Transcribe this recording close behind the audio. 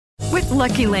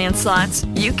Lucky Land Slots,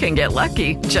 you can get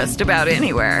lucky just about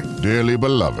anywhere. Dearly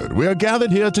beloved, we are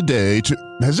gathered here today to...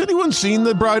 Has anyone seen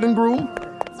the bride and groom?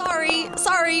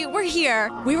 Sorry, we're here.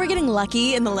 We were getting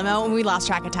lucky in the limo and we lost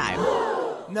track of time.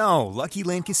 No, Lucky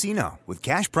Land Casino, with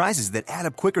cash prizes that add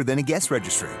up quicker than a guest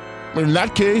registry. In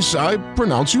that case, I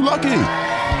pronounce you lucky.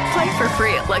 Play for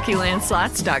free at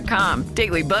LuckyLandSlots.com.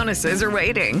 Daily bonuses are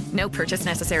waiting. No purchase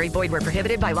necessary. Void where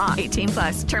prohibited by law.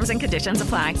 18+. Terms and conditions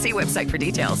apply. See website for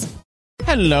details.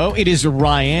 Hello, it is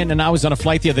Ryan, and I was on a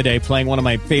flight the other day playing one of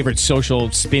my favorite social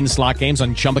spin slot games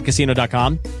on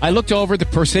ChumbaCasino.com. I looked over at the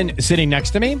person sitting next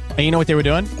to me, and you know what they were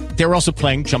doing? They were also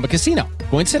playing Chumba Casino.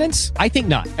 Coincidence? I think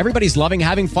not. Everybody's loving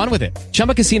having fun with it.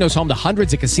 Chumba Casino is home to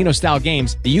hundreds of casino-style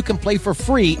games that you can play for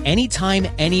free anytime,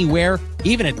 anywhere,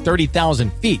 even at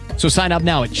 30,000 feet. So sign up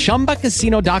now at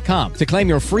ChumbaCasino.com to claim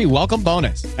your free welcome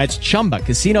bonus. That's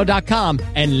ChumbaCasino.com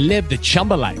and live the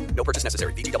Chumba life. No purchase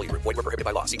necessary. VGW. Void where prohibited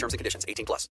by law. See terms and conditions.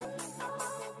 18+.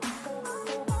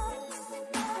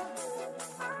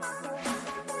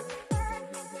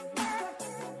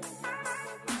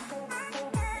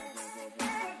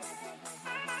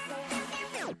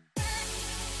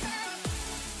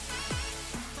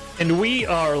 And we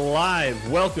are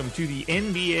live. Welcome to the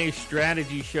NBA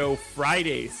Strategy Show,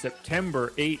 Friday,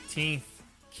 September 18th.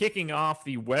 Kicking off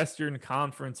the Western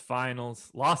Conference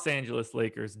Finals, Los Angeles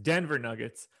Lakers, Denver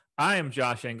Nuggets. I am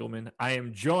Josh Engelman. I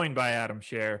am joined by Adam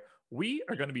Scher. We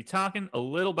are going to be talking a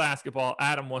little basketball.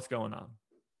 Adam, what's going on?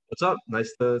 What's up?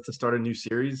 Nice to start a new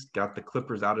series. Got the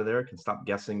Clippers out of there. Can stop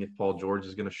guessing if Paul George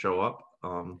is going to show up.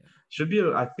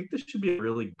 I think this should be a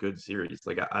really good series.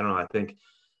 Like, I don't know. I think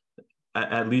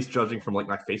at least judging from like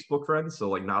my Facebook friends, so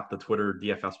like not the Twitter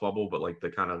DFS bubble, but like the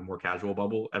kind of more casual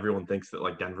bubble, everyone thinks that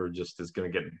like Denver just is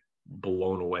going to get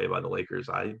blown away by the Lakers.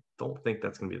 I don't think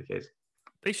that's going to be the case.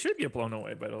 They should get blown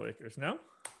away by the Lakers, no?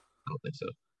 I don't think so.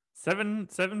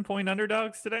 7-point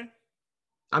underdogs today?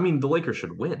 I mean, the Lakers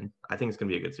should win. I think it's going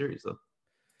to be a good series, though.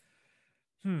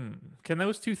 Can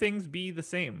those two things be the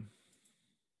same?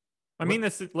 I mean,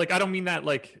 this like I don't mean that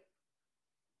like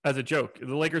as a joke.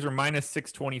 The Lakers are minus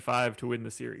 625 to win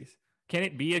the series. Can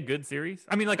it be a good series?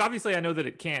 I mean, like obviously I know that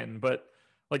it can, but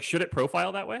like should it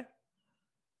profile that way?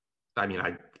 I mean,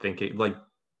 I think it like.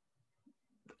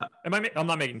 I'm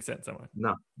not making sense, am I?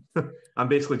 No. I'm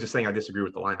basically just saying I disagree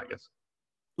with the line, I guess.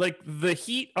 Like the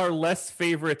Heat are less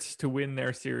favorites to win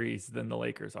their series than the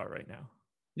Lakers are right now.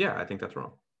 Yeah, I think that's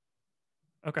wrong.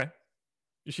 Okay.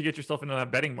 You should get yourself into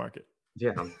that betting market.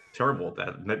 Yeah, I'm terrible at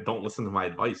that. Don't listen to my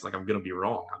advice. Like I'm going to be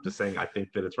wrong. I'm just saying I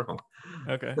think that it's wrong.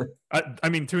 Okay. I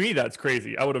mean, to me, that's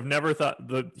crazy. I would have never thought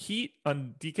the Heat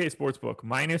on DK Sportsbook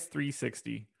minus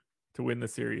 360 to win the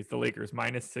series. The Lakers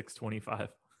minus 625.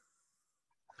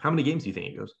 How many games do you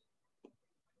think it goes?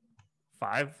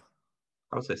 5.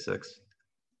 I would say 6.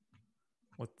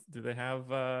 What do they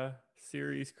have?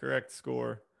 Series correct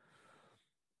score.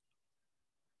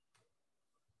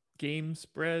 Game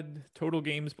spread, total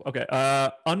games. Okay.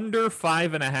 Under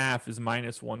 5.5 is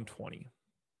minus 120.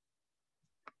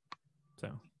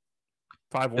 So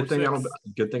 5 or 6.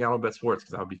 Good thing I don't bet sports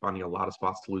because I would be finding a lot of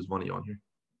spots to lose money on here.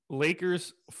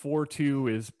 Lakers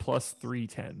 4-2 is plus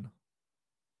 310.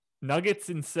 Nuggets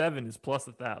in 7 is plus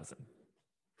 1,000.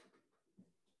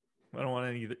 I don't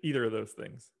want either of those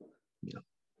things. Yeah.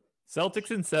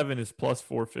 Celtics in 7 is plus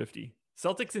 450.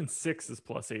 Celtics in 6 is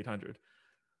plus 800.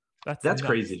 That's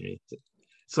crazy to me.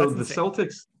 So That's the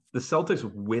insane.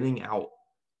 Celtics winning out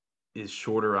is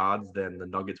shorter odds than the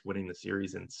Nuggets winning the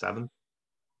series in 7.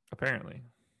 Apparently.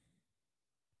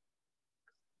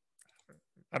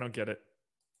 I don't get it.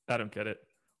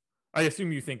 I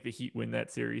assume you think the Heat win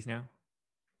that series now?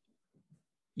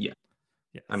 Yeah.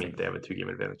 I mean, they have a 2-game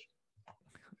advantage.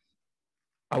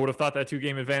 I would have thought that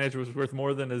 2-game advantage was worth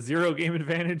more than a 0-game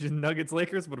advantage in Nuggets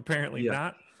Lakers, but apparently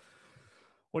not.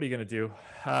 What are you going to do?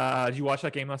 Did you watch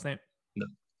that game last night? No.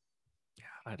 Yeah,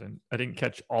 I didn't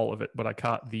catch all of it, but I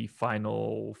caught the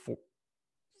final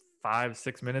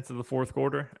 5-6 minutes of the fourth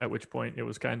quarter, at which point it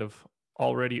was kind of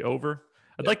already over.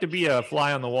 I'd like to be a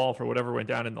fly on the wall for whatever went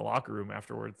down in the locker room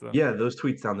afterwards, though. Yeah, those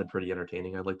tweets sounded pretty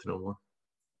entertaining. I'd like to know more.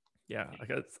 Yeah,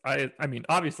 I mean,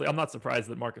 obviously, I'm not surprised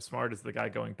that Marcus Smart is the guy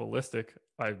going ballistic.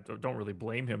 I don't really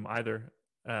blame him either.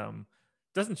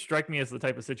 Doesn't strike me as the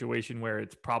type of situation where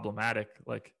it's problematic.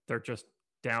 Like they're just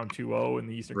down 2-0 in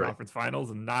the Eastern Conference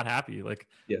Finals and not happy. Like,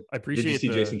 yeah, I appreciate. Did you see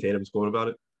Jason Tatum's quote about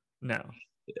it? No,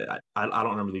 I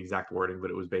don't remember the exact wording, but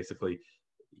it was basically,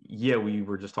 yeah, we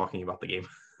were just talking about the game.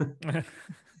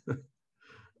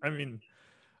 I mean,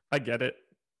 I get it.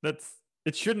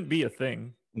 It shouldn't be a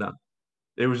thing. No.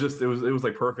 It was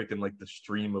like perfect in like the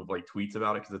stream of like tweets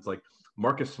about it because it's like,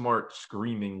 Marcus Smart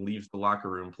screaming leaves the locker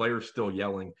room, players still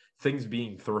yelling, things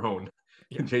being thrown.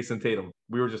 Yeah. Jason Tatum,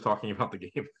 we were just talking about the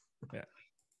game. Yeah.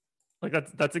 Like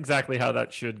that's exactly how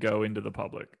that should go into the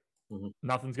public. Mm-hmm.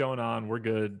 Nothing's going on. We're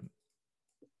good.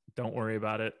 Don't worry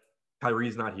about it.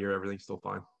 Kyrie's not here. Everything's still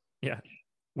fine. Yeah.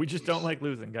 We just don't like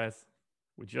losing, guys.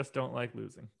 We just don't like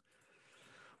losing.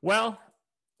 Well,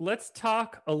 let's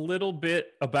talk a little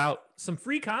bit about some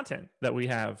free content that we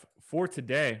have for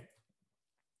today.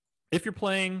 If you're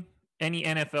playing any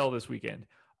NFL this weekend,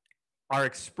 our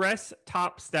Express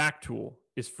Top Stack tool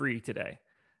is free today.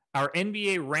 Our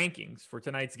NBA rankings for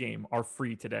tonight's game are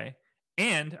free today.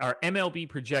 And our MLB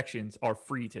projections are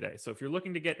free today. So if you're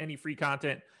looking to get any free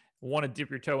content, want to dip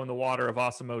your toe in the water of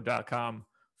awesomemode.com,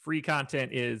 free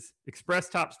content is Express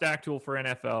Top Stack tool for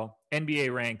NFL,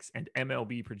 NBA ranks, and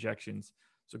MLB projections.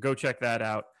 So go check that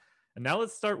out. And now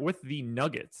let's start with the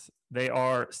Nuggets. They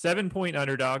are 7-point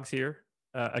underdogs here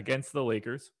against the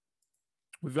Lakers.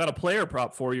 We've got a player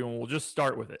prop for you, and we'll just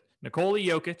start with it. Nikola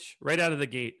Jokic, right out of the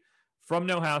gate, from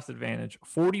no house advantage,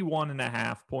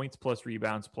 41.5 points plus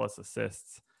rebounds plus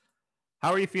assists.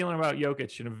 How are you feeling about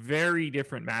Jokic in a very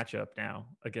different matchup now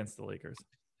against the Lakers?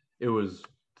 It was,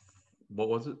 what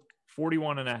was it?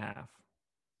 41.5.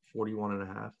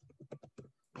 41.5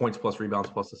 points plus rebounds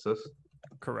plus assists.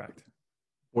 Correct.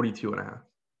 42.5.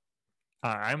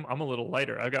 I'm a little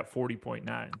lighter. I've got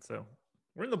 40.9. So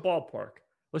we're in the ballpark.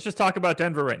 Let's just talk about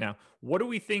Denver right now. What do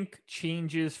we think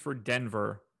changes for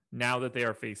Denver now that they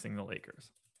are facing the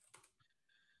Lakers?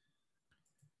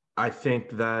 I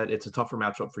think that it's a tougher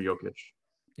matchup for Jokic.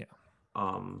 Yeah.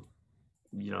 I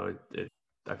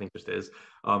think just is.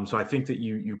 So I think that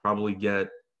you probably get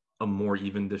a more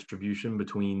even distribution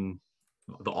between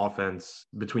the offense,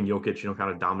 between Jokic,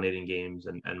 kind of dominating games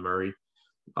and Murray.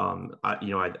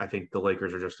 I think the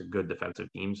Lakers are just a good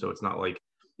defensive team. So it's not like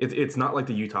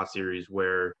the Utah series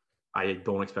where I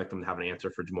don't expect them to have an answer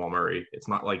for Jamal Murray. It's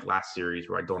not like last series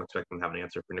where I don't expect them to have an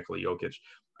answer for Nikola Jokic.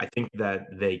 I think that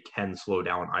they can slow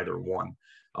down either one.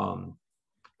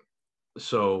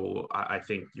 So I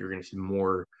think you're going to see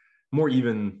more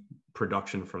even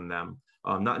production from them.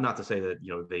 Not to say that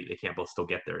they can't both still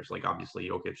get theirs. Like obviously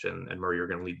Jokic and Murray are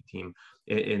going to lead the team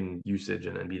in usage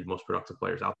and be the most productive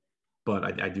players out.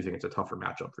 But I do think it's a tougher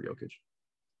matchup for Jokic.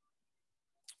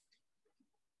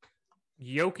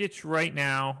 Jokic right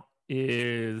now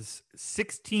is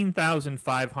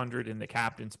 16,500 in the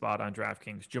captain spot on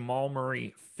DraftKings. Jamal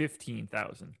Murray,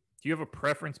 15,000. Do you have a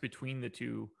preference between the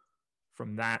two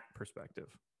from that perspective?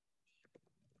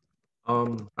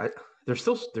 They're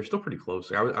still pretty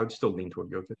close. I would still lean toward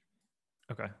Jokic.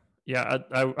 Okay. Yeah,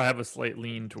 I have a slight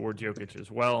lean towards Jokic as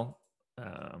well.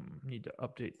 Need to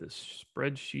update this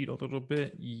spreadsheet a little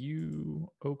bit.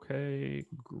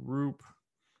 Group.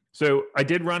 So I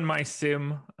did run my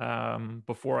sim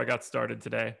before I got started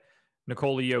today.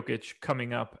 Nikola Jokic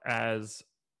coming up as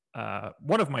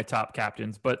one of my top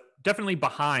captains, but definitely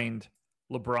behind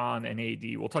LeBron and AD.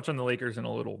 We'll touch on the Lakers in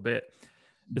a little bit.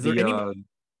 Is there any? Go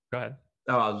ahead.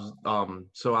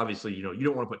 So obviously, you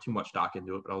don't want to put too much stock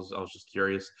into it, but I was just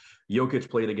curious. Jokic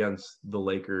played against the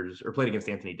Lakers or played against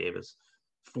Anthony Davis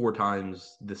 4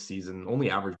 times this season,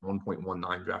 only averaged 1.19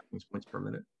 DraftKings points per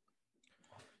minute.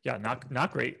 Yeah,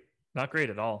 not great. Not great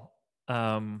at all.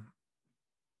 Jamal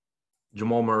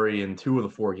Murray in 2 of the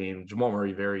 4 games. Jamal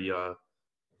Murray very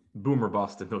boomer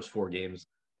bust in those 4 games.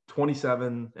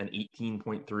 27 and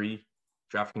 18.3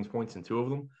 DraftKings points in 2 of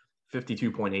them.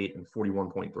 52.8 and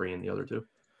 41.3 in the other 2.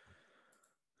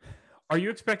 Are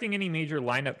you expecting any major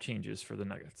lineup changes for the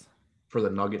Nuggets? For the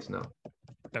Nuggets, no.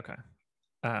 Okay.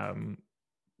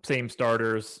 Same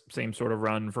starters, same sort of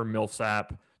run for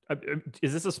Millsap.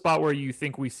 Is this a spot where you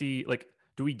think we see, like,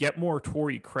 do we get more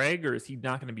Torrey Craig, or is he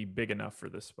not going to be big enough for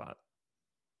this spot?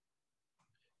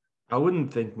 I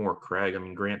wouldn't think more Craig. I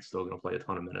mean, Grant's still going to play a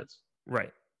ton of minutes.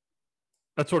 Right.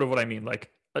 That's sort of what I mean.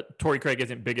 Like, Torrey Craig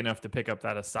isn't big enough to pick up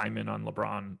that assignment on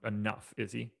LeBron enough,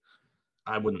 is he?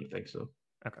 I wouldn't think so.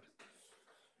 Okay.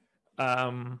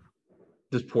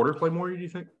 Does Porter play more, do you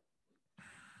think?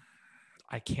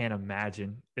 I can't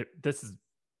imagine. This is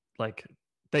like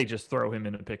they just throw him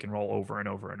in a pick and roll over and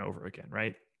over and over again,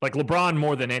 right? Like LeBron,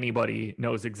 more than anybody,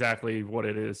 knows exactly what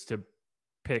it is to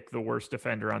pick the worst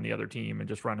defender on the other team and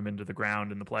just run him into the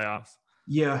ground in the playoffs.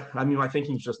 Yeah, I mean, my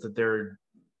thinking's just that they're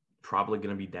probably going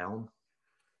to be down.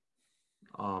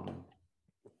 I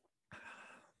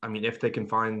mean, if they can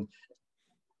find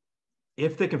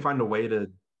a way to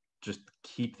just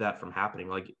keep that from happening,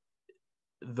 like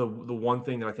the one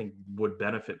thing that I think would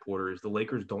benefit Porter is the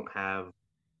Lakers don't have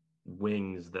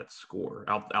wings that score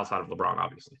outside of LeBron,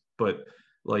 obviously, but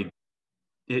like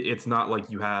it's not like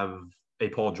you have a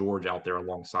Paul George out there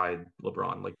alongside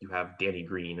LeBron. Like you have Danny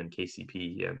Green and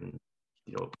KCP, and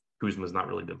Kuzma's not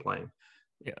really been playing.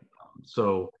 Yeah.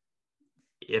 So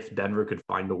if Denver could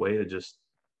find a way to just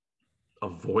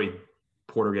avoid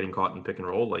Porter getting caught in pick and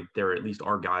roll, like there at least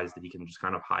are guys that he can just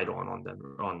kind of hide on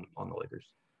Denver on the Lakers.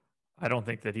 I don't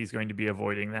think that he's going to be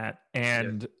avoiding that.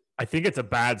 And I think it's a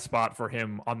bad spot for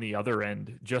him on the other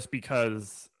end, just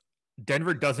because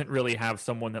Denver doesn't really have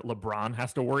someone that LeBron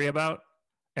has to worry about.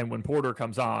 And when Porter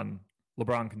comes on,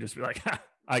 LeBron can just be like,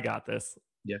 I got this.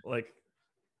 Yeah. Like,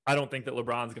 I don't think that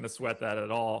LeBron's going to sweat that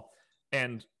at all.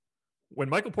 And when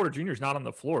Michael Porter Jr. is not on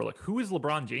the floor, like, who is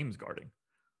LeBron James guarding?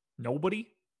 Nobody.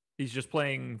 He's just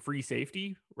playing free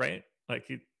safety, right? Like,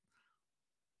 I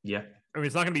mean,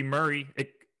 it's not going to be Murray.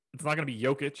 It's not going to be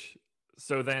Jokic.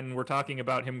 So then we're talking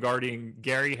about him guarding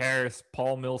Gary Harris,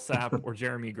 Paul Millsap, or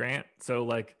Jeremy Grant. So,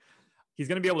 like, he's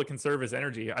going to be able to conserve his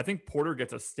energy. I think Porter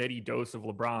gets a steady dose of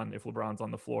LeBron if LeBron's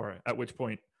on the floor, at which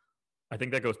point I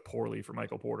think that goes poorly for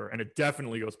Michael Porter, and it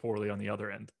definitely goes poorly on the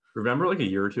other end. Remember like a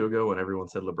year or two ago when everyone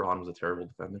said LeBron was a terrible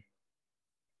defender?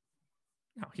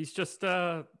 No, he's just,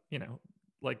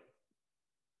 like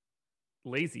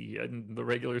lazy in the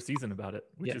regular season about it,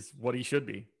 which is what he should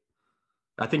be.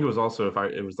 I think it was also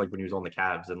it was like when he was on the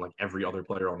Cavs and like every other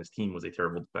player on his team was a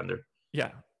terrible defender.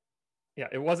 Yeah. Yeah,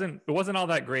 it wasn't all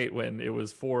that great when it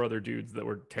was 4 other dudes that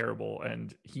were terrible,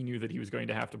 and he knew that he was going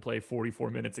to have to play 44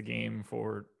 minutes a game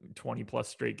for 20 plus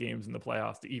straight games in the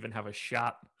playoffs to even have a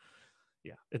shot.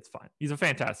 Yeah, it's fine. He's a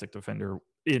fantastic defender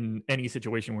in any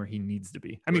situation where he needs to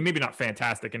be. I mean, maybe not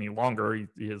fantastic any longer.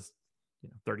 He is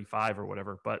 35 or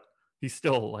whatever, but he's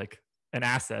still like an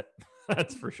asset.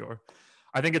 That's for sure.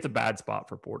 I think it's a bad spot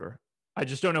for Porter. I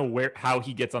just don't know how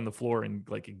he gets on the floor and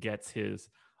like gets his.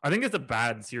 I think it's a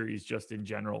bad series just in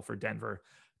general for Denver.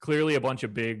 Clearly a bunch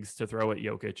of bigs to throw at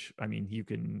Jokic. I mean, you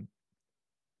can,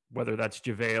 whether that's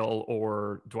JaVale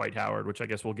or Dwight Howard, which I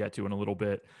guess we'll get to in a little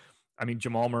bit. I mean,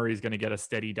 Jamal Murray is going to get a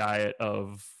steady diet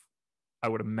of, I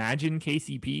would imagine,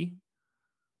 KCP.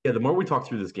 Yeah, the more we talk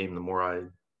through this game, the more I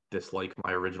dislike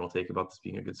my original take about this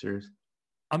being a good series.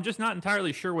 I'm just not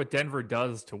entirely sure what Denver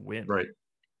does to win. Right.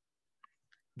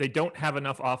 They don't have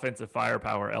enough offensive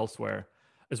firepower elsewhere.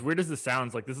 As weird as this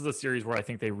sounds, like this is a series where I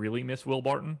think they really miss Will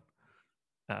Barton,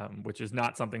 which is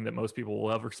not something that most people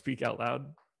will ever speak out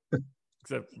loud,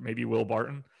 except maybe Will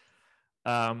Barton.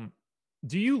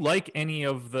 Do you like any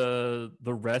of the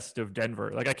rest of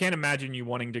Denver? Like, I can't imagine you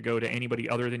wanting to go to anybody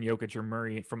other than Jokic or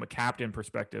Murray from a captain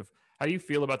perspective. How do you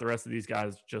feel about the rest of these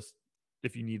guys, just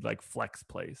if you need like flex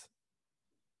plays?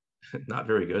 Not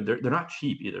very good. They're not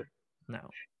cheap either. No.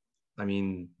 I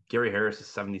mean, Gary Harris is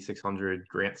 7,600,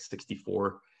 Grant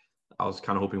 64. I was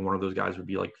kind of hoping one of those guys would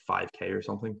be like 5K or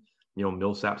something.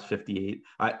 Millsap's 58.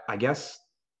 I guess,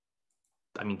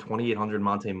 I mean, 2,800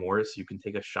 Monte Morris, you can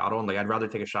take a shot on. Like, I'd rather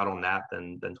take a shot on that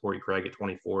than Torrey Craig at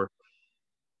 24.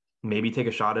 Maybe take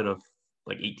a shot at a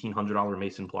like $1,800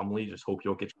 Mason Plumlee. Just hope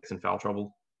Jokic gets in foul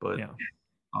trouble. But yeah.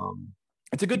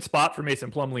 It's a good spot for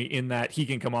Mason Plumlee in that he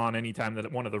can come on anytime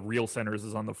that one of the real centers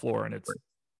is on the floor, and it's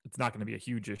not going to be a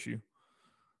huge issue.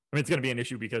 I mean, it's going to be an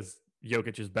issue because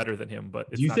Jokic is better than him, but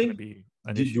it's not going to be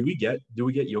an issue. Do we get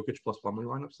Jokic plus Plumlee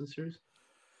lineups this series?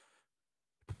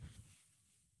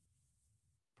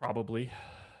 Probably.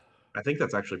 I think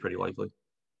that's actually pretty likely.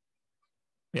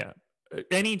 Yeah.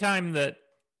 Anytime that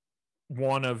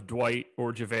one of Dwight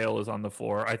or JaVale is on the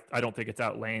floor, I don't think it's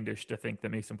outlandish to think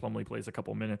that Mason Plumlee plays a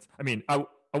couple minutes. I mean, I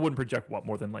wouldn't project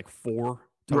more than like 4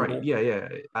 total. Right. Yeah.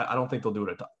 I don't think they'll do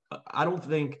it. I don't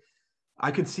think I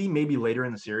could see maybe later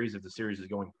in the series, if the series is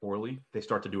going poorly, they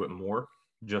start to do it more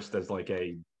just as like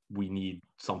we need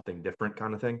something different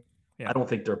kind of thing. Yeah. I don't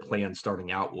think their plan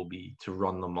starting out will be to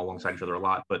run them alongside each other a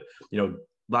lot, but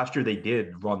last year they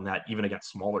did run that even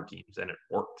against smaller teams and it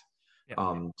worked.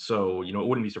 Yeah. So, it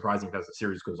wouldn't be surprising if as the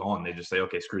series goes on, they just say,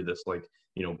 okay, screw this. Like,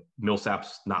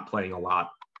 Millsap's not playing a lot.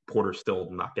 Porter's still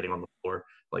not getting on the floor.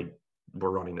 Like, we're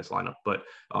running this lineup. But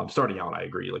starting out, I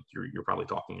agree. Like, you're probably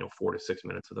talking, 4 to 6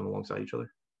 minutes of them alongside each other.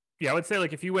 Yeah, I would say,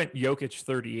 like, if you went Jokic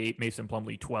 38, Mason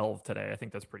Plumlee 12 today, I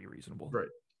think that's pretty reasonable. Right.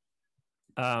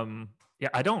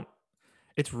 Yeah,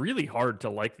 it's really hard to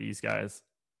like these guys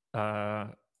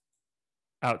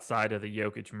outside of the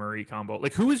Jokic Murray combo.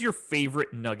 Like, who is your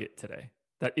favorite Nugget today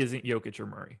that isn't Jokic or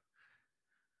Murray?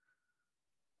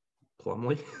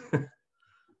 Plumlee.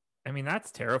 I mean,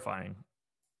 that's terrifying.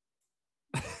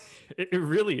 It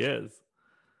really is.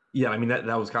 Yeah, I mean, that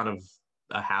was kind of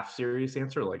a half serious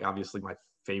answer. Like, obviously my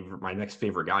next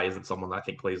favorite guy isn't someone that I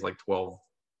think plays like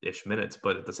 12-ish minutes,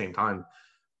 but at the same time,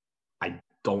 I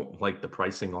don't like the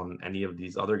pricing on any of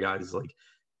these other guys. Like,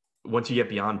 once you get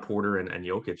beyond Porter and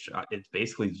Jokic, it's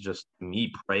basically just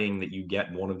me praying that you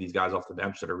get one of these guys off the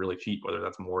bench that are really cheap, whether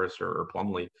that's Morris or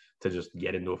Plumlee, to just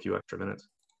get into a few extra minutes.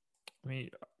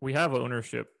 We have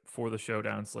ownership for the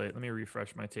showdown slate. Let me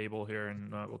refresh my table here,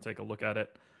 and we'll take a look at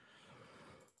it,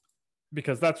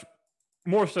 because that's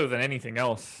more so than anything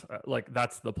else. Like,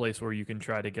 that's the place where you can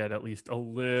try to get at least a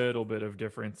little bit of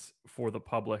difference for the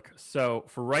public. So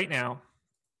for right now,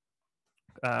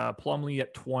 Plumlee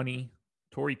at 20,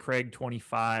 Torrey Craig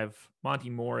 25, Monty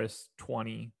Morris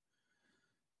 20,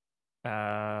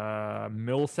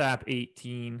 Millsap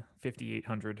 18,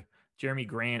 5,800, Jeremy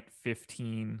Grant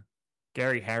 15,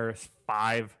 Gary Harris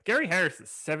 5. Gary Harris is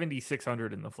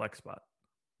 7,600 in the flex spot.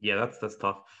 Yeah, that's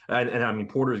tough. And I mean,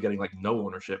 Porter is getting like no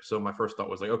ownership. So my first thought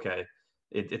was like, okay,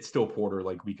 it's still Porter.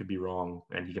 Like, we could be wrong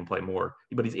and he can play more,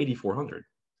 but he's 8,400.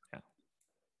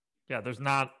 Yeah.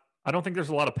 I don't think there's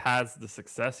a lot of paths to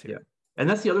success here. Yeah. And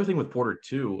that's the other thing with Porter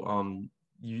too.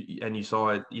 You saw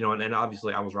it, and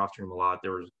obviously I was rostering him a lot.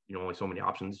 There was, only so many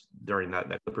options during that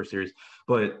Clipper series,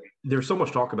 but there's so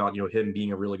much talk about, him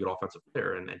being a really good offensive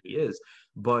player, and he is,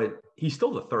 but he's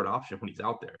still the third option when he's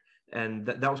out there. And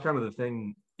that was kind of the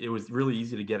thing. It was really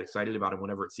easy to get excited about him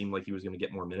whenever it seemed like he was going to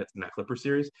get more minutes in that Clipper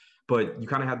series, but you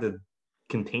kind of had to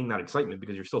contain that excitement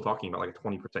because you're still talking about like a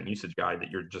 20% usage guy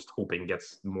that you're just hoping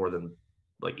gets more than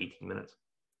like 18 minutes.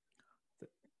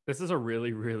 This is a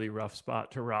really, really rough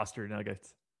spot to roster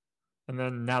Nuggets. And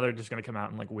then now they're just going to come out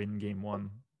and like win game one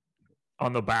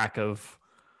on the back of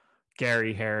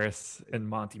Gary Harris and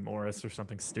Monty Morris or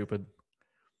something stupid.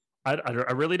 I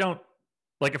really don't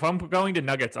like, if I'm going to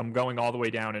Nuggets, I'm going all the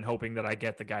way down and hoping that I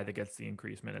get the guy that gets the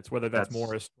increased minutes, whether that's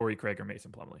Morris, Torrey Craig, or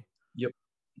Mason Plumlee. Yep.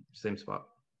 Same spot.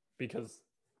 Because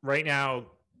right now,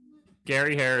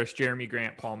 Gary Harris, Jeremy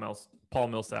Grant, Paul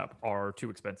Millsap are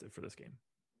too expensive for this game.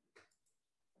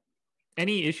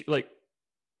 Any issue, like,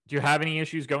 do you have any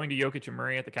issues going to Jokic and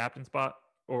Murray at the captain spot?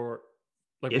 Or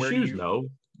like, issues? No.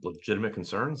 Legitimate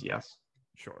concerns? Yes.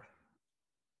 Sure.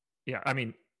 Yeah, I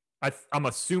mean, I'm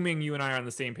assuming you and I are on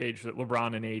the same page that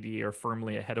LeBron and AD are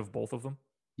firmly ahead of both of them.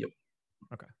 Yep.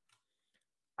 Okay.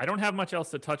 I don't have much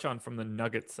else to touch on from the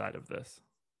Nuggets side of this.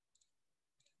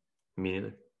 Me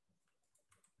neither.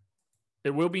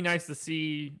 It will be nice to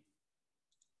see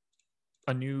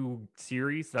a new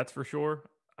series, that's for sure.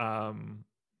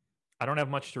 I don't have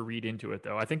much to read into it,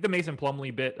 though. I think the Mason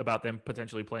Plumlee bit about them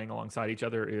potentially playing alongside each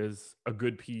other is a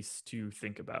good piece to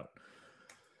think about.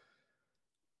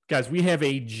 Guys, we have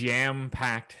a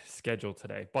jam-packed schedule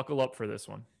today. Buckle up for this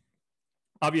one.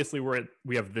 Obviously,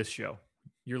 we have this show.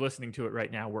 You're listening to it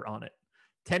right now. We're on it.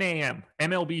 10 a.m.,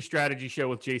 MLB strategy show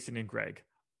with Jason and Greg.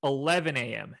 11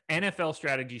 a.m., NFL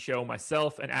strategy show,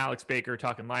 myself and Alex Baker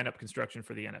talking lineup construction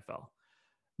for the NFL.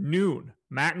 Noon,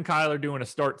 Matt and Kyle are doing a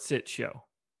start-sit show.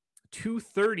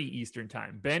 2:30 Eastern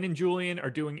time, Ben and Julian are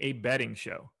doing a betting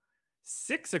show.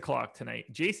 6 o'clock tonight,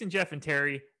 Jason, Jeff, and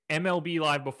Terry, MLB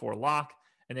Live Before Lock.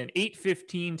 And then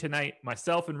 8:15 tonight,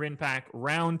 myself and Rinpack,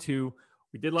 round 2.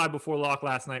 We did Live Before Lock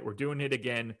last night. We're doing it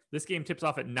again. This game tips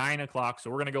off at 9 o'clock, so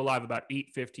we're going to go live about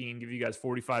 8:15, give you guys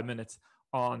 45 minutes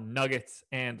on Nuggets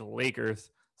and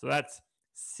Lakers. So that's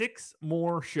 6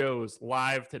 more shows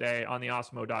live today on the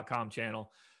Osmo.com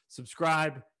channel.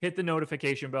 Subscribe, hit the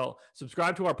notification bell,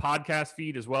 subscribe to our podcast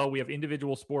feed as well. We have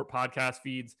individual sport podcast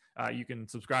feeds. You can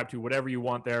subscribe to whatever you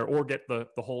want there or get the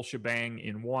whole shebang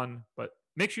in one, but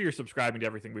make sure you're subscribing to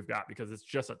everything we've got because it's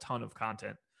just a ton of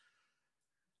content.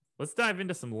 Let's dive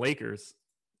into some Lakers.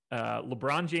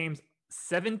 LeBron James,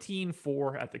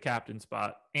 17-4 at the captain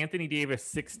spot. Anthony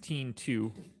Davis, 16-2.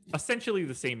 Essentially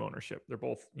the same ownership. They're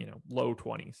both, low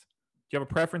 20s. Do you have a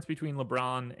preference between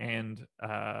LeBron and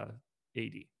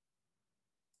AD?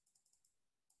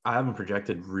 I haven't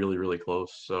projected really, really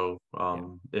close. So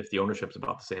if the ownership's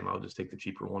about the same, I'll just take the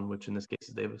cheaper one, which in this case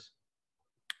is Davis.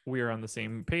 We are on the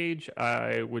same page.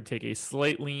 I would take a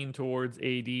slight lean towards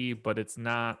AD, but it's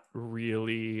not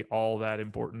really all that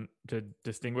important to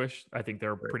distinguish. I think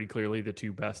they're pretty clearly the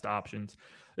two best options.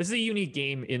 This is a unique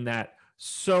game in that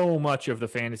so much of the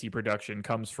fantasy production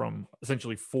comes from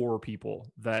essentially 4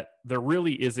 people that there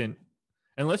really isn't.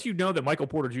 Unless you know that Michael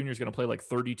Porter Jr. is going to play like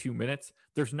 32 minutes,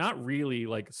 there's not really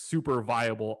like super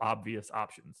viable, obvious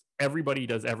options. Everybody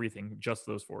does everything, just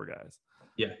those 4 guys.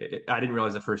 Yeah, I didn't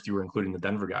realize at first you were including the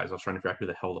Denver guys. I was trying to figure out who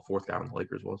the hell the 4th guy on the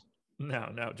Lakers was.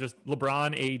 No, just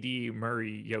LeBron, AD,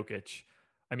 Murray, Jokic.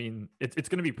 I mean, it's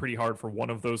going to be pretty hard for one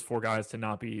of those 4 guys to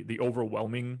not be the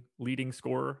overwhelming leading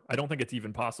scorer. I don't think it's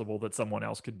even possible that someone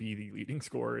else could be the leading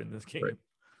scorer in this game.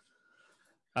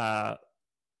 Right.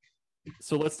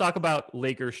 So let's talk about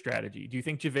Lakers strategy. Do you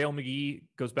think JaVale McGee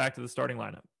goes back to the starting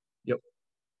lineup? Yep.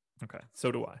 Okay,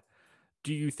 so do I.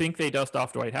 Do you think they dust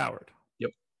off Dwight Howard?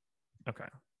 Yep. Okay.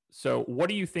 So what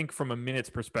do you think from a minutes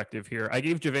perspective here? I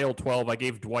gave JaVale 12. I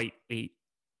gave Dwight 8.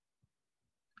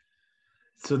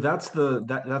 So that's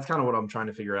kind of what I'm trying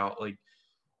to figure out. Like,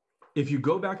 if you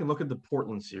go back and look at the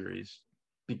Portland series,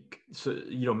 so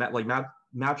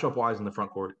matchup wise in the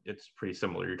front court, it's pretty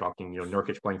similar. You're talking,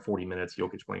 Nurkic playing 40 minutes,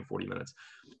 Jokic playing 40 minutes.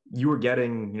 You were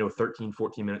getting, 13,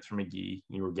 14 minutes from McGee.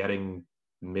 You were getting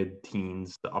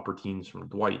mid-teens, the upper teens from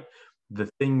Dwight. The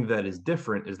thing that is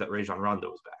different is that Rajon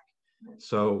Rondo is back.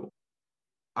 So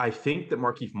I think that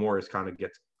Markieff Morris kind of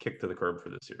gets kicked to the curb for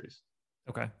this series.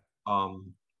 Okay.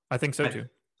 I think so too.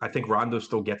 I think Rondo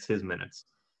still gets his minutes.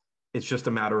 It's just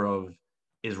a matter of,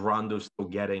 is Rondo still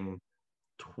getting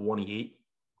 28?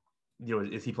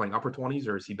 Is he playing upper 20s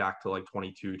or is he back to like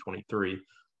 22, 23?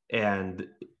 And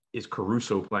is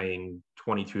Caruso playing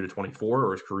 22 to 24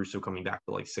 or is Caruso coming back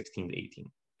to like 16 to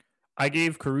 18? I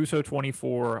gave Caruso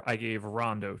 24. I gave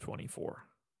Rondo 24.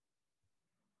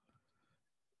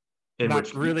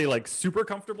 Not really like super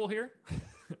comfortable here.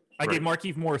 I gave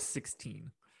Markieff Morris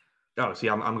 16. Oh, see,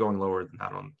 I'm going lower than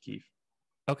that on Keith.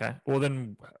 Okay. Well,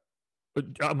 then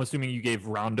I'm assuming you gave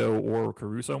Rondo or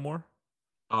Caruso more?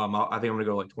 I think I'm going to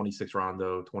go like 26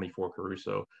 Rondo, 24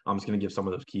 Caruso. I'm just going to give some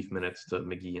of those Keith minutes to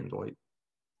McGee and Dwight.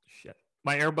 Shit.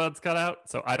 My earbuds cut out,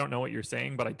 so I don't know what you're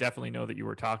saying, but I definitely know that you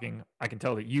were talking. I can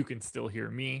tell that you can still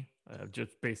hear me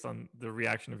just based on the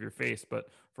reaction of your face. But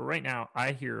for right now,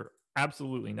 I hear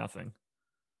absolutely nothing.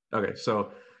 Okay,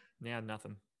 so. Yeah,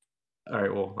 nothing. All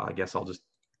right, well, I guess I'll just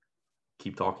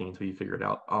keep talking until you figure it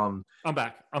out. I'm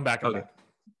back. I'm back.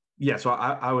 Yeah, so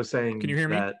I was saying. Can you hear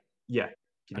me? Yeah.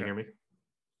 Can you hear me?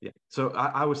 Yeah. So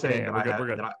I was saying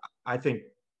that I think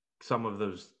some of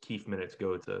those Keith minutes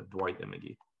go to Dwight and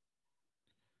McGee.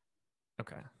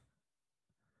 Okay.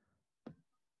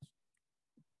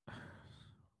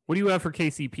 What do you have for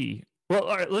KCP? Well,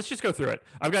 all right, let's just go through it.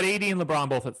 I've got AD and LeBron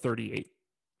both at 38.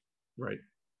 Right.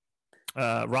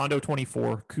 Rondo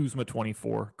 24, Kuzma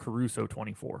 24, Caruso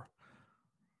 24.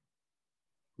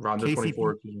 Rondo KCP.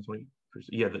 24, Kuzma 20.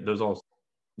 Yeah, those all.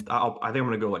 I think I'm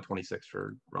going to go like 26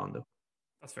 for Rondo.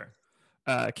 That's fair.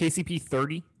 KCP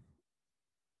 30.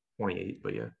 28,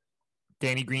 but yeah.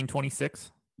 Danny Green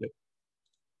 26. Yep.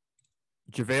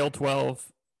 JaVale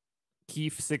 12.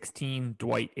 Keith 16.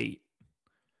 Dwight 8.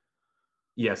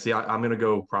 Yeah, see, I'm going to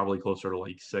go probably closer to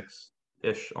like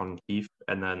 6-ish on Keith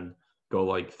and then go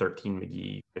like 13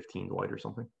 McGee, 15 Dwight or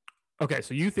something. Okay,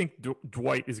 so you think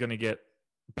Dwight is going to get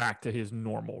back to his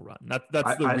normal run?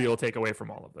 That's the real takeaway from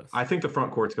all of this. I think the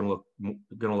front court's going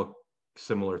to look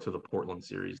similar to the Portland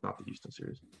series, not the Houston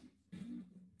series.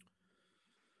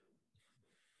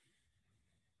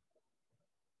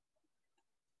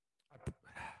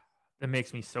 That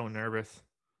makes me so nervous.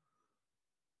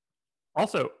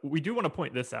 Also, we do want to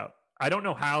point this out. I don't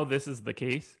know how this is the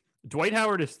case. Dwight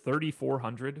Howard is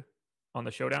 3,400 on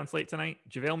the showdown slate tonight.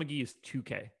 JaVale McGee is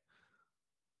 2K.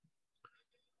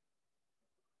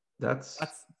 That's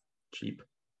cheap.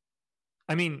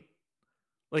 I mean,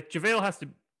 like JaVale has to.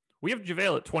 We have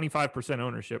JaVale at 25%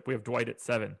 ownership. We have Dwight at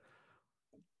 7.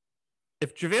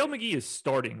 If JaVale McGee is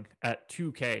starting at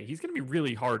 2K, he's going to be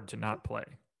really hard to not play.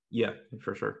 Yeah,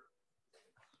 for sure.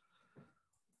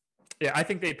 Yeah, I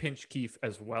think they pinch Keith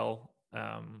as well.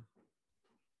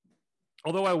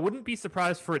 Although I wouldn't be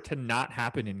surprised for it to not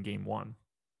happen in game 1.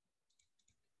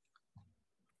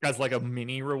 As like a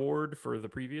mini reward for the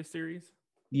previous series.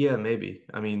 Yeah, maybe.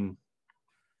 I mean...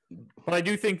 But I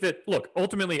do think that, look,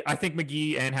 ultimately, I think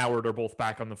McGee and Howard are both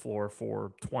back on the floor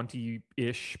for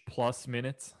 20-ish plus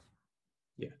minutes.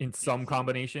 Yeah. In some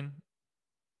combination.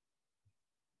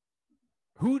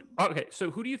 So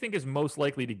who do you think is most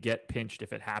likely to get pinched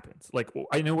if it happens? Like,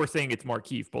 I know we're saying it's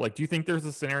Markieff, but like, do you think there's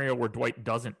a scenario where Dwight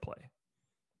doesn't play?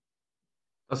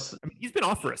 I mean, he's been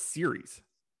off for a series.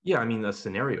 Yeah, I mean, the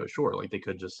scenario, sure. Like, they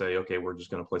could just say, okay, we're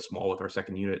just going to play small with our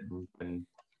second unit and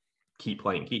keep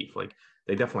playing Keith. Like,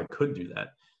 they definitely could do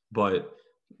that. But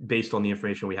based on the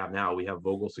information we have now, we have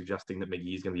Vogel suggesting that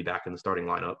McGee's going to be back in the starting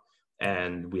lineup.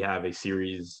 And we have a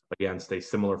series against a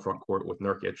similar front court with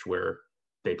Nurkic where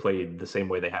they played the same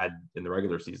way they had in the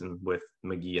regular season with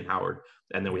McGee and Howard.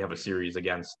 And then we have a series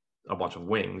against a bunch of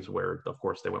wings where, of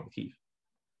course, they went with Keith.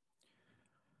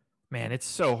 Man, it's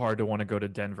so hard to want to go to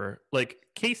Denver. Like,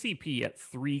 KCP at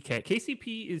 3K.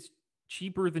 KCP is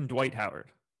cheaper than Dwight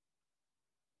Howard.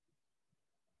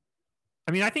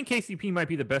 I mean, I think KCP might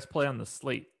be the best play on the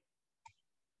slate.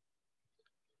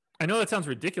 I know that sounds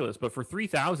ridiculous, but for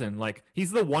 3,000, like,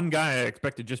 he's the one guy I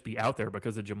expect to just be out there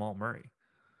because of Jamal Murray.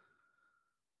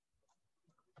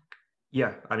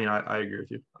 Yeah, I mean, I agree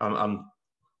with you.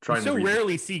 You trying to so read.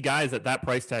 rarely see guys at that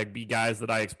price tag be guys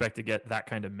that I expect to get that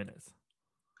kind of minutes.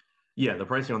 Yeah, the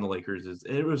pricing on the Lakers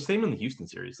it was same in the Houston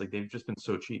series. Like they've just been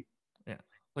so cheap. Yeah.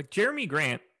 Like Jeremy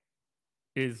Grant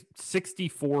is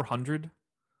 6,400.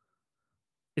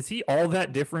 Is he all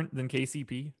that different than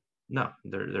KCP? No,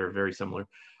 they're very similar.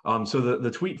 So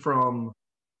the tweet from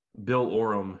Bill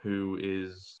Oram, who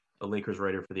is a Lakers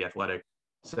writer for The Athletic,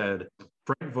 said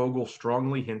Frank Vogel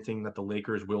strongly hinting that the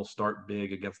Lakers will start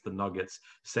big against the Nuggets,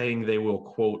 saying they will,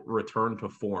 quote, return to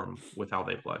form with how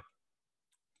they play.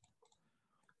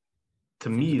 To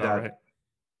Seems me, about that right.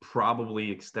 probably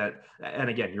extent, and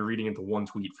again, you're reading into one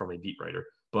tweet from a beat writer,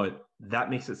 but that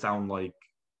makes it sound like,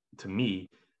 to me,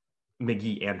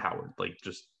 McGee and Howard, like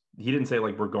just he didn't say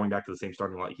like we're going back to the same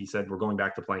starting line. He said we're going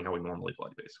back to playing how we normally play,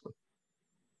 basically.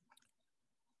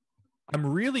 I'm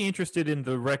really interested in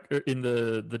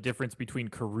the difference between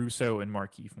Caruso and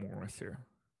Markieff Morris here.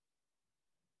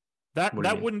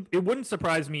 That wouldn't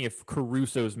surprise me if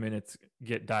Caruso's minutes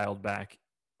get dialed back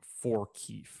for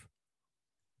Keefe.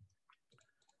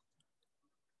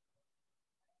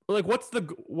 Like,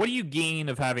 what do you gain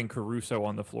of having Caruso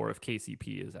on the floor if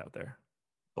KCP is out there?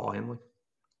 Ball handling.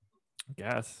 I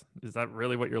guess. Is that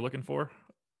really what you're looking for?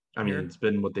 I mean, it's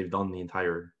been what they've done the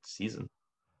entire season.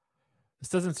 This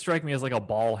doesn't strike me as like a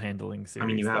ball handling series. I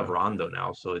mean, you have Rondo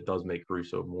now, so it does make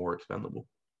Caruso more expendable.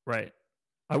 Right.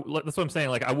 That's what I'm saying.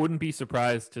 Like, I wouldn't be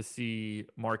surprised to see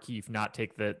Markieff not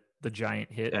take the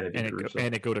giant hit and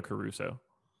it go to Caruso.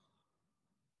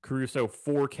 Caruso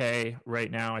 4K right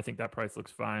now. I think that price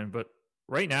looks fine. But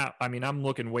right now, I mean, I'm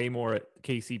looking way more at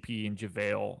KCP and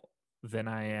JaVale than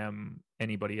I am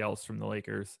anybody else from the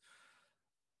Lakers,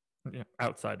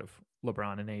 outside of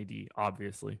LeBron and AD,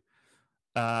 obviously.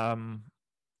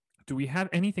 Do we have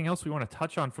anything else we want to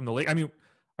touch on from the Lakers? I mean,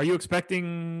 are you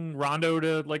expecting Rondo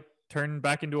to like turn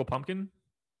back into a pumpkin?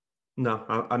 No,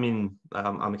 I mean,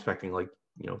 I'm expecting like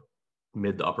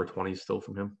mid to upper 20s still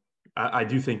from him. I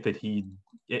do think that he,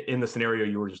 in the scenario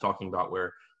you were just talking about,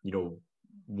 where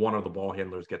one of the ball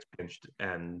handlers gets pinched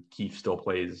and Keefe still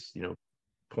plays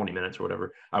 20 minutes or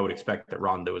whatever, I would expect that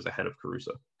Rondo is ahead of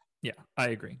Caruso. Yeah, I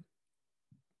agree.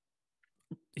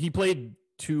 He played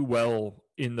too well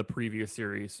in the previous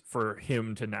series for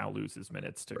him to now lose his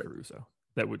minutes to Caruso.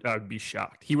 I would be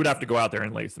shocked. He would have to go out there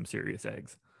and lay some serious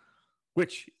eggs,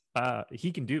 which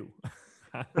he can do.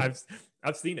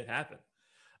 I've seen it happen.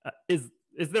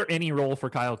 Is there any role for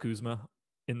Kyle Kuzma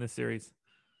in this series?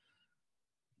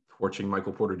 Torching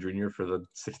Michael Porter Jr. for the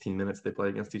 16 minutes they play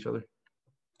against each other.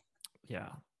 Yeah.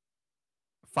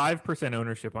 5%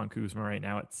 ownership on Kuzma right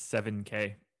now at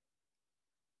 7K.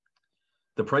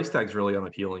 The price tag's really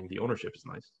unappealing. The ownership is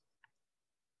nice.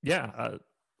 Yeah.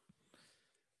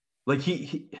 Like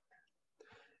I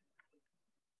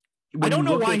don't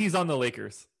know why he's on the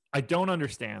Lakers. I don't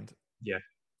understand. Yeah.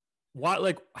 Why?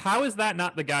 Like, how is that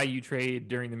not the guy you trade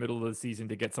during the middle of the season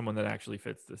to get someone that actually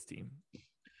fits this team?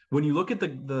 When you look at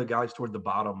the guys toward the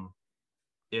bottom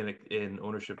in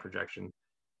ownership projection,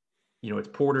 it's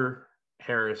Porter,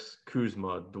 Harris,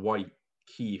 Kuzma, Dwight,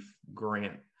 Keefe,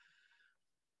 Grant.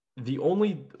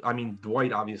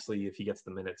 Dwight, obviously, if he gets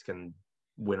the minutes, can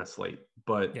win a slate.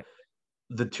 But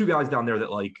the two guys down there that,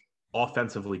 like,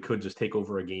 offensively could just take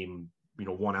over a game,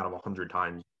 1 out of 100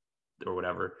 times or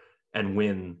whatever, and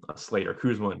win a slate are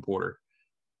Kuzma and Porter.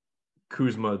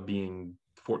 Kuzma being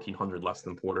 1,400 less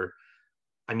than Porter.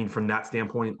 I mean, from that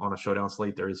standpoint, on a showdown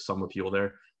slate, there is some appeal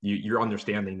there. You're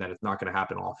understanding that it's not going to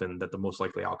happen often, that the most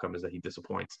likely outcome is that he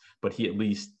disappoints, but he at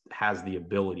least has the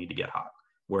ability to get hot.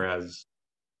 Whereas,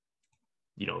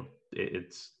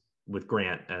 it's with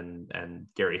Grant and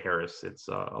Gary Harris, it's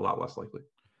a lot less likely.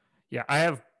 Yeah, I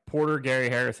have Porter, Gary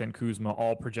Harris, and Kuzma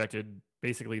all projected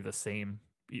basically the same,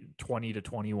 20 to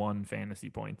 21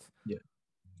 fantasy points. Yeah.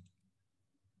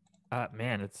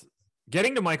 Man, it's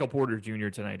getting to Michael Porter Jr.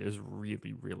 tonight is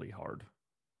really, really hard.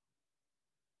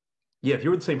 Yeah, if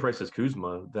you were the same price as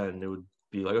Kuzma, then it would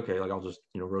be like, okay, like I'll just,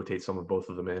 rotate some of both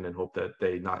of them in and hope that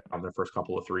they knock on their first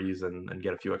couple of threes and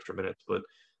get a few extra minutes. But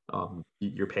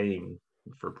you're paying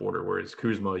for Porter, whereas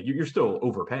Kuzma, you're still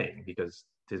overpaying because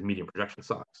his median projection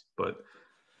sucks. But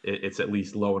it's at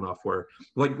least low enough where,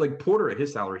 like Porter at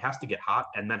his salary has to get hot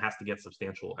and then has to get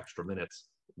substantial extra minutes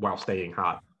while staying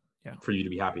hot for you to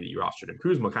be happy that you rostered him.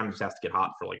 Kuzma kind of just has to get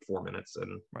hot for like 4 minutes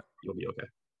and you'll be okay.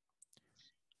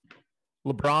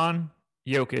 LeBron,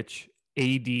 Jokic,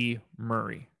 AD,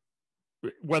 Murray.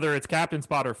 Whether it's captain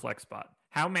spot or flex spot,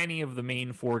 how many of the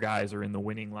main 4 guys are in the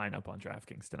winning lineup on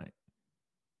DraftKings tonight?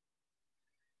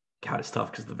 God, it's tough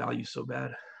because the value's so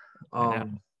bad.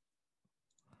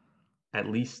 At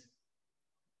least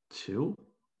 2?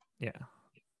 Yeah.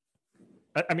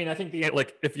 I mean, I think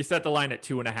if you set the line at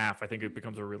 2.5, I think it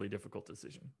becomes a really difficult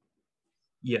decision.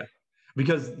 Yeah,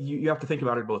 because you have to think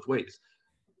about it both ways.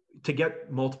 To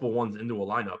get multiple ones into a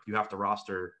lineup, you have to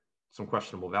roster some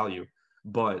questionable value,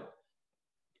 but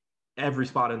every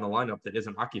spot in the lineup that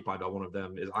isn't occupied by one of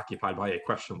them is occupied by a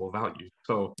questionable value.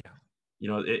 So,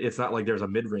 it's not like there's a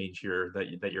mid range here that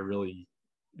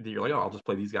you're like, oh, I'll just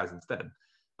play these guys instead.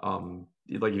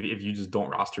 Like if you just don't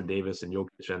roster Davis and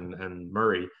Jokic and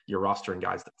Murray, you're rostering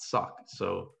guys that suck.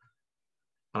 So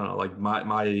I don't know. Like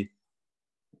my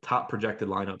top projected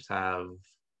lineups have.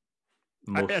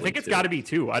 I think it's got to be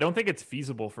 2. I don't think it's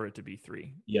feasible for it to be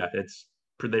 3. Yeah,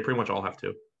 they pretty much all have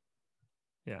 2.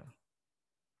 Yeah.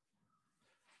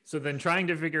 So then trying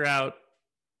to figure out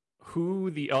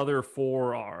who the other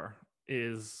 4 are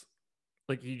is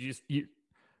like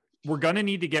we're going to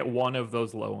need to get one of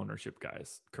those low ownership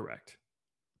guys correct.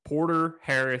 Porter,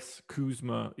 Harris,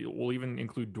 Kuzma, we'll even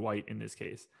include Dwight in this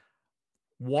case.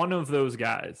 One of those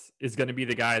guys is going to be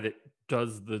the guy that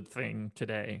does the thing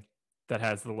today that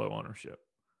has the low ownership.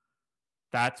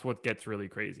 That's what gets really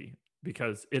crazy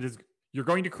because you're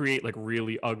going to create like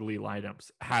really ugly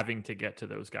lineups having to get to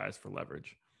those guys for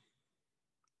leverage.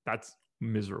 That's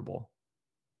miserable.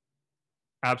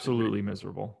 Absolutely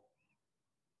miserable.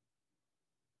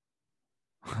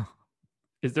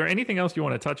 Is there anything else you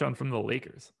want to touch on from the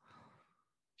Lakers?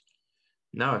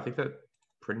 No, I think that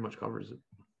pretty much covers it.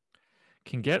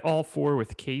 Can get all 4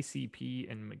 with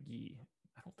KCP and McGee.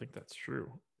 I don't think that's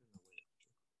true.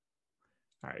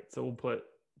 All right, so we'll put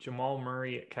Jamal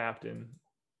Murray at captain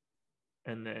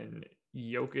and then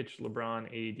Jokic, LeBron,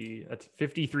 AD. That's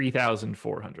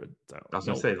 53,400. So I was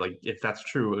gonna say, like, if that's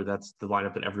true, that's the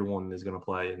lineup that everyone is gonna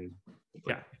play. And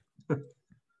yeah,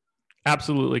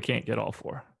 absolutely can't get all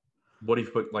 4. What if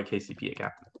you put like KCP at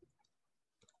captain?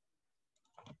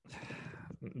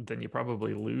 Then you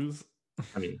probably lose.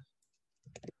 I mean,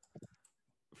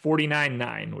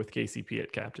 49.9 with KCP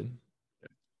at captain.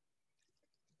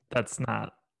 That's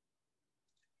not.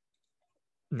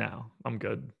 No, I'm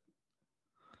good.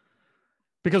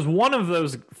 Because one of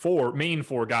those main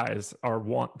 4 guys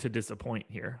want to disappoint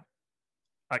here.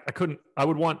 Would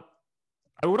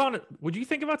you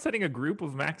think about setting a group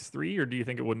of max 3 or do you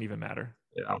think it wouldn't even matter?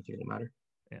 Yeah, I don't think it'll matter.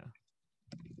 Yeah.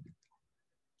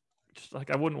 Just like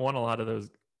I wouldn't want a lot of those.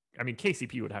 I mean,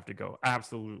 KCP would have to go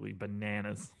absolutely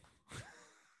bananas.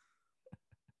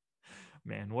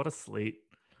 Man, what a slate.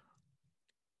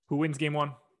 Who wins game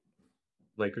 1?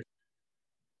 Lakers.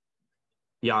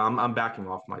 Yeah, I'm backing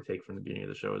off my take from the beginning of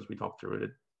the show as we talked through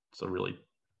it. It's a really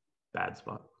bad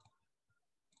spot.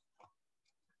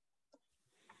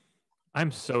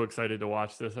 I'm so excited to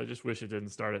watch this. I just wish it didn't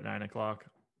start at 9:00.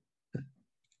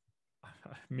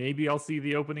 Maybe I'll see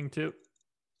the opening too.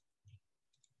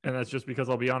 And that's just because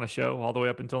I'll be on a show all the way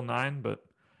up until 9, but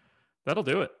that'll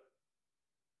do it.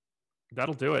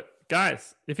 That'll do it.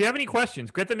 Guys, if you have any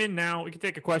questions, get them in now. We can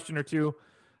take a question or two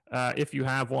if you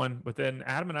have one. But then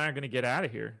Adam and I are going to get out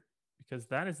of here because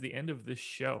that is the end of this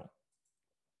show.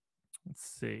 Let's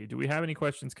see. Do we have any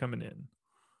questions coming in?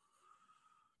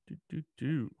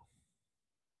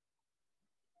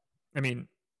 I mean,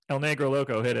 El Negro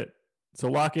Loco hit it. So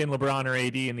lock in LeBron or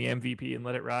AD in the MVP and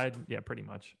let it ride? Yeah, pretty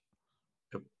much.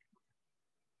 Yep.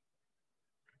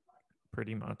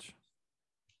 Pretty much.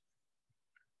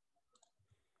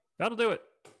 That'll do it.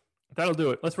 That'll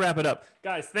do it. Let's wrap it up.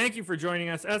 Guys, thank you for joining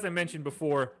us. As I mentioned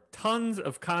before, tons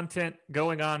of content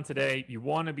going on today. You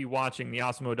want to be watching the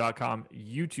Awesemo.com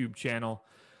YouTube channel.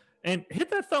 And hit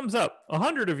that thumbs up.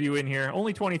 100 of you in here.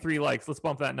 Only 23 likes. Let's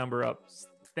bump that number up.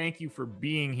 Thank you for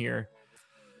being here.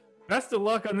 Best of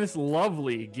luck on this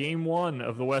lovely Game 1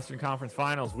 of the Western Conference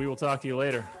Finals. We will talk to you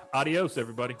later. Adios,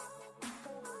 everybody.